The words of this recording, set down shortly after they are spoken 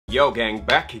Yo gang,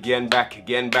 back again.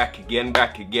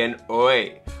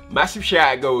 Oi, massive shout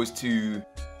out goes to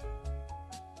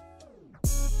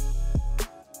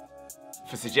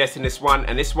for suggesting this one,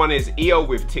 and this one is EO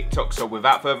with TikTok. So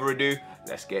without further ado,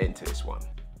 let's get into this one.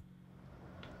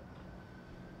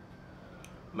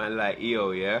 Man like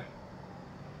EO, yeah?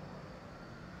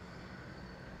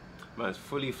 Man's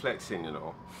fully flexing, you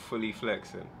know, fully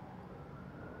flexing.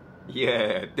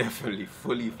 Yeah, definitely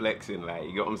fully flexing, like,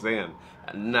 you get what I'm saying?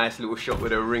 A nice little shot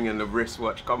with a ring and the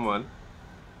wristwatch, come on.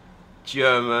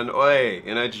 German, oi,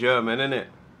 you know, German, innit?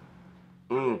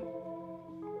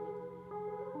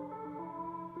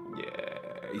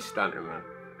 Yeah, he's stunning, man.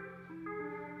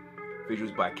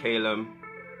 Visuals by Calum.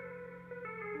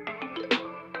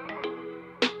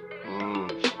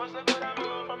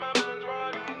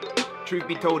 Truth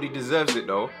be told, he deserves it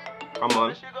though. Come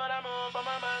on.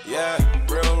 Yeah,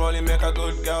 real rolling make a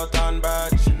good girl turn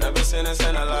bad. She never seen us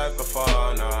in her life before,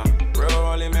 nah. Real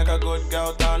rolling make a good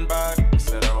girl turn bad.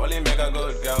 Said I rolling make a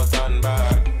good girl turn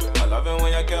bad. I love it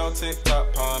when your girl tick-tock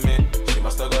on me. She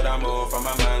must have got that move from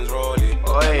my man's rolling. I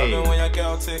love it when your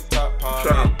girl tick-tock on me.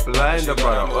 Trying to blind the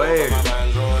brother, oi.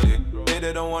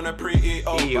 They don't wanna pre-EO,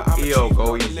 but I'm a EO, chief,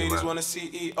 go these easy, ladies man. wanna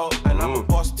CEO. And I'm a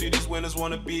boss too, these winners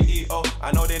wanna be EO.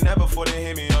 I know they never thought they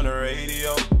hear me on the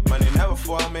radio. Man, they never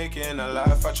thought I'm making a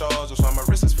life I chose. That's why my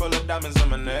wrist is full of diamonds and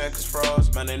my neck is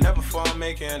froze. Man, they never thought I'm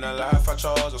making a life I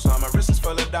chose. That's why my wrist is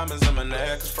full of diamonds and my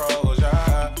neck is froze.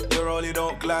 Yeah, your rollie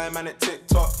don't glide, man, it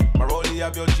TikTok. My rollie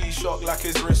have your G-Shock like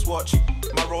his wristwatch.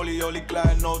 My rollie only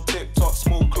glide, no TikTok.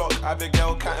 Small clock,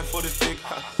 Abigail catting for the dick.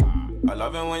 I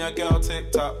love it when your girl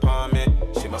tick-tock on me.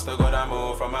 She must have got that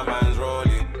move from my man's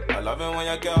rollie. I love it when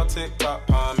your girl tick-tock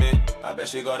on me. I bet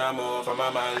she got that move from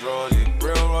my man's rollie.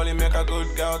 Real rollie make a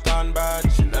good girl turn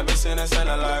bad. She never seen us in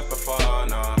her life before,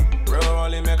 nah. Real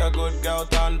rollie make a good girl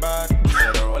turn bad.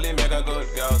 Said a rollie make a good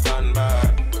girl turn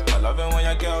bad. I love it when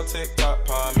your girl tick-tock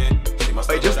on me.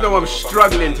 I just know I'm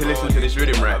struggling to listen to this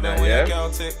rhythm right now, yeah?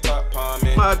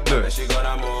 Madness. She got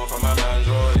that move from my man's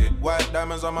rollie. White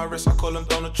diamonds on my wrist, I call them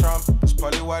Donald Trump. It's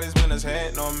probably why these winners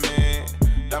hating on me.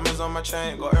 Diamonds on my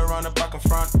chain, got it around the back and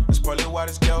front. It's probably why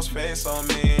this girl's face on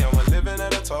me. And we're living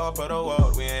at the top of the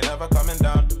world, we ain't ever coming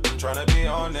down. I'm trying to be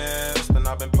honest, and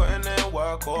I've been putting in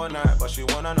work all night, but she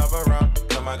want another round.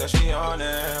 Oh my God, she on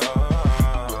it.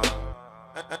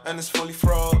 And it's fully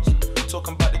froze.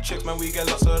 Talking about the chicks, man, we get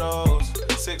lots of those.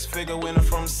 6-figure winner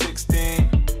from 16.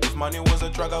 If money was a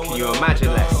drug, I would. Can you imagine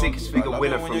that 6-figure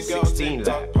winner from 16,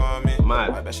 like?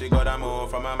 Mad. I bet she got that move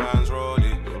from my man's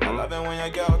rollie. I love it when your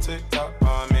girl tick-tock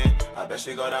on me. I bet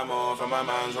she got that move from my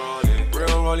man's rollie.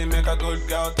 Real rollie make a good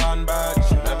girl turn bad.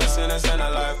 She never seen us in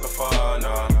her life before,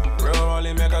 nah. Real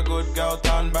rollie make a good girl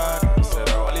turn bad. Said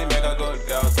a rollie make a good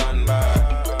girl turn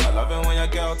bad. I love it when your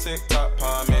girl tick-tock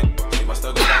on me. She must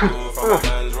have got that move from my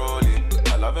man's rollie.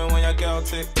 I love it when your girl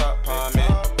tick-tock on me.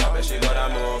 I bet she got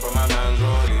that move from my man's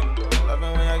rollie. I love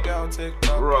it when your girl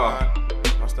tick-tock on me.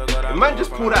 The man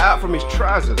just pulled that out from his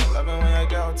trousers. Love it when your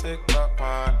girl tick-tock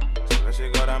on. She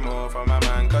got that move from my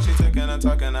man, cause she ticking and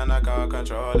talking and I can't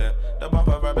control it. The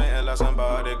bumper vibrating like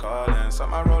somebody calling. So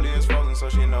my rollie is frozen so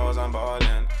she knows I'm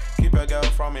ballin'. Keep a girl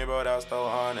from me, bro, that's still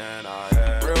haunting.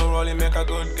 Yeah. Real rollie make a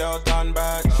good girl turn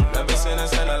bad. She never seen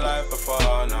us in her life before,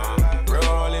 nah. Real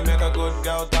rollie make a good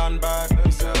girl turn bad.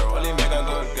 Said rollie make a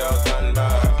good girl turn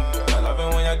bad. I love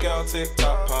it when your girl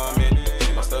tick-tock on me.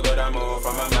 She must have got that move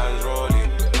from my man's rollie.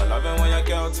 I love it when your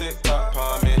girl tick-tock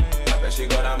on me. I bet she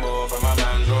got that move from my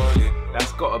man's rollie.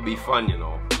 That's gotta be fun, you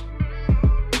know.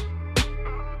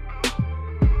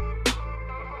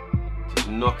 Just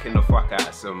knocking the fuck out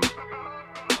of some.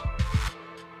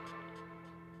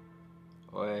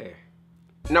 Oi.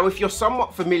 Now, if you're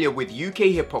somewhat familiar with UK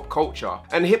hip-hop culture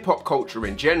and hip-hop culture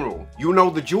in general, you'll know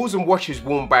the jewels and watches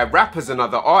worn by rappers and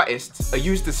other artists are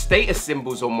used as status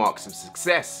symbols or marks of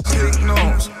success. Pink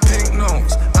nose,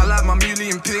 I like my muley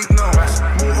in pink nose.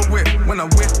 More whip when I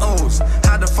whip O's.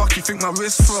 How the fuck you think my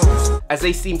wrist froze? As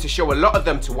they seem to show a lot of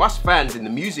them to us fans in the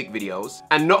music videos,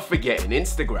 and not forgetting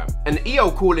Instagram. And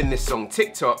EO calling this song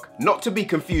TikTok, not to be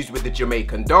confused with the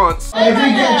Jamaican dance.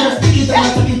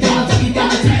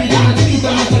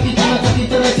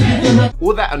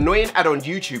 Or that annoying ad on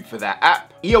YouTube for that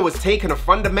app. EO has taken a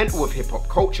fundamental of hip-hop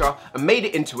culture and made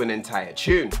it into an entire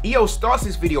tune. EO starts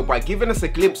this video by giving us a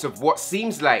glimpse of what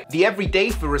seems like the everyday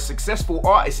for a successful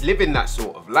artist living that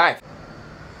sort of life.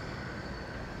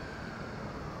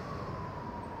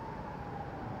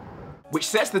 Which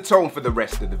sets the tone for the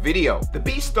rest of the video. The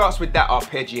beat starts with that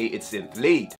arpeggiated synth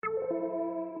lead.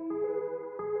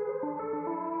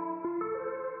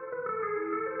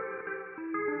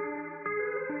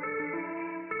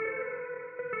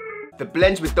 that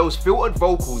blends with those filtered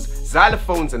vocals,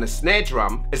 xylophones and a snare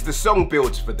drum as the song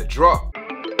builds for the drop.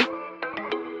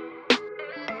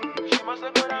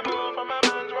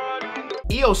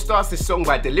 EO starts this song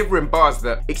by delivering bars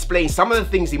that explain some of the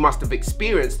things he must have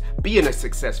experienced being a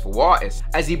successful artist,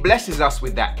 as he blesses us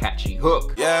with that catchy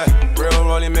hook. Yeah, real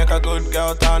rolly make a good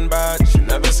girl turn bad. She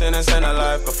never seen this in her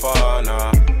life before,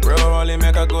 nah. Real rolly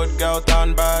make a good girl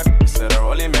turn bad. Said a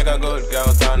rolly make a good girl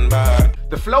turn bad.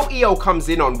 The flow EO comes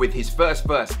in on with his first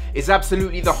verse is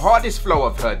absolutely the hardest flow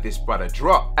I've heard this brother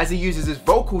drop, as he uses his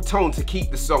vocal tone to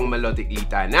keep the song melodically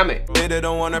dynamic. They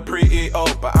don't wanna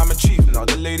pre-EO, but I'm a chief, now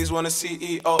the ladies wanna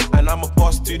CEO. And I'm a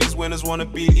boss to these winners wanna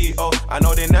be EO. I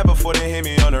know they never thought they hear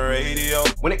me on the radio.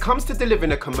 When it comes to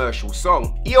delivering a commercial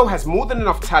song, EO has more than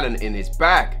enough talent in his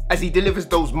bag, as he delivers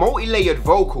those multi-layered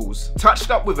vocals,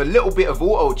 touched up with a little bit of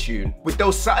auto-tune, with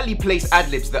those subtly placed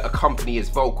ad-libs that accompany his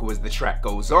vocal as the track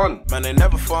goes on. Man, they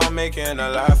never thought I'm making a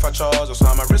life I chose. That's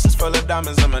why my wrist is full of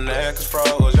diamonds and my neck is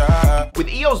froze, yeah. With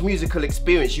EO's musical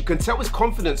experience, you can tell his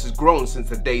confidence has grown since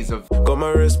the days of got my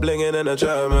wrist blinging in a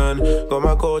German, got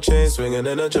my gold chain swinging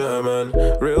in a German,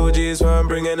 real G's where I'm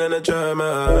bringing in a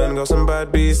German, got some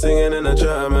bad beats singing in a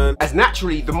German. As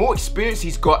naturally, the more experience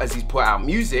he's got as he's put out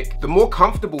music, the more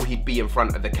comfortable he'd be in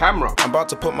front of the camera. I'm about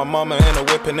to put my mama in a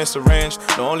whip and it's arranged.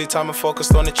 The only time I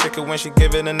focused on the chicken when she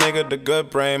giving a nigga the good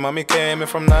brain. Mommy came in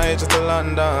from Niger to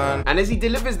London. And as he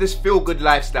delivers this feel-good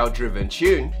lifestyle-driven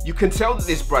tune, you can tell that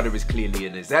this brother is clearly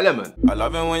in his element. I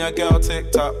love it when your girl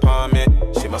tick-tock on me.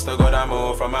 She must have got that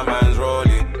move from my man's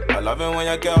rollie. I love it when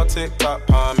your girl tick-tock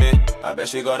on me. I bet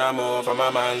she got that move from my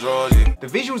man's rollie. The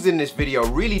visuals in this video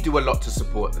really do a lot to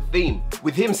support the theme,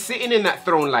 with him sitting in that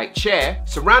throne-like chair,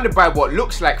 surrounded by what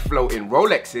looks like floating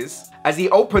Rolexes, as he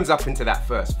opens up into that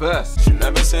first verse. She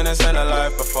never seen this in her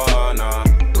life before, nah.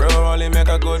 Real rolly make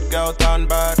a good girl turn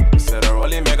bad. Said a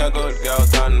rolly make a good girl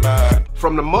turn bad.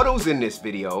 From the models in this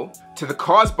video, to the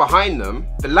cars behind them,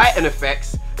 the lighting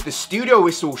effects, the studio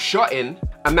it's all shot in,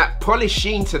 and that polished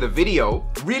sheen to the video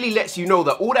really lets you know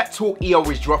that all that talk EO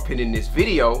is dropping in this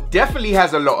video definitely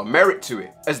has a lot of merit to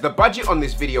it, as the budget on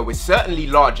this video is certainly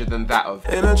larger than that of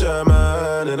in a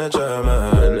German, in a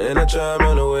German, in a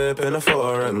German, a whip in a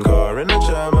foreign car, in a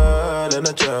German, in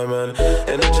a German,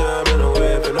 in a German, a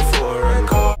whip in a foreign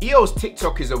car. EO's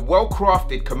TikTok is a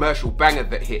well-crafted commercial banger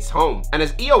that hits home, and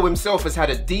as EO himself has had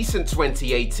a decent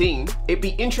 2018, it'd be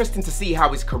interesting to see how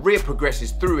his career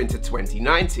progresses through into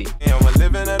 2019. Yeah, we're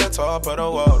living at the top of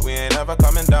the world, we ain't ever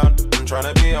coming down. I'm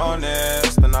trying to be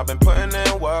honest, and I've been putting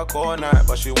in work all night,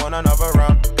 but she want another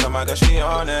round. Come on, girl, she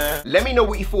on it. Let me know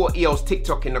what you thought of EO's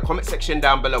TikTok in the comment section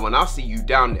down below, and I'll see you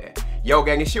down there. Yo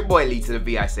gang, it's your boy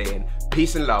LeeToTheVI saying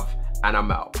peace and love, and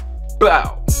I'm out.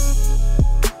 Bow.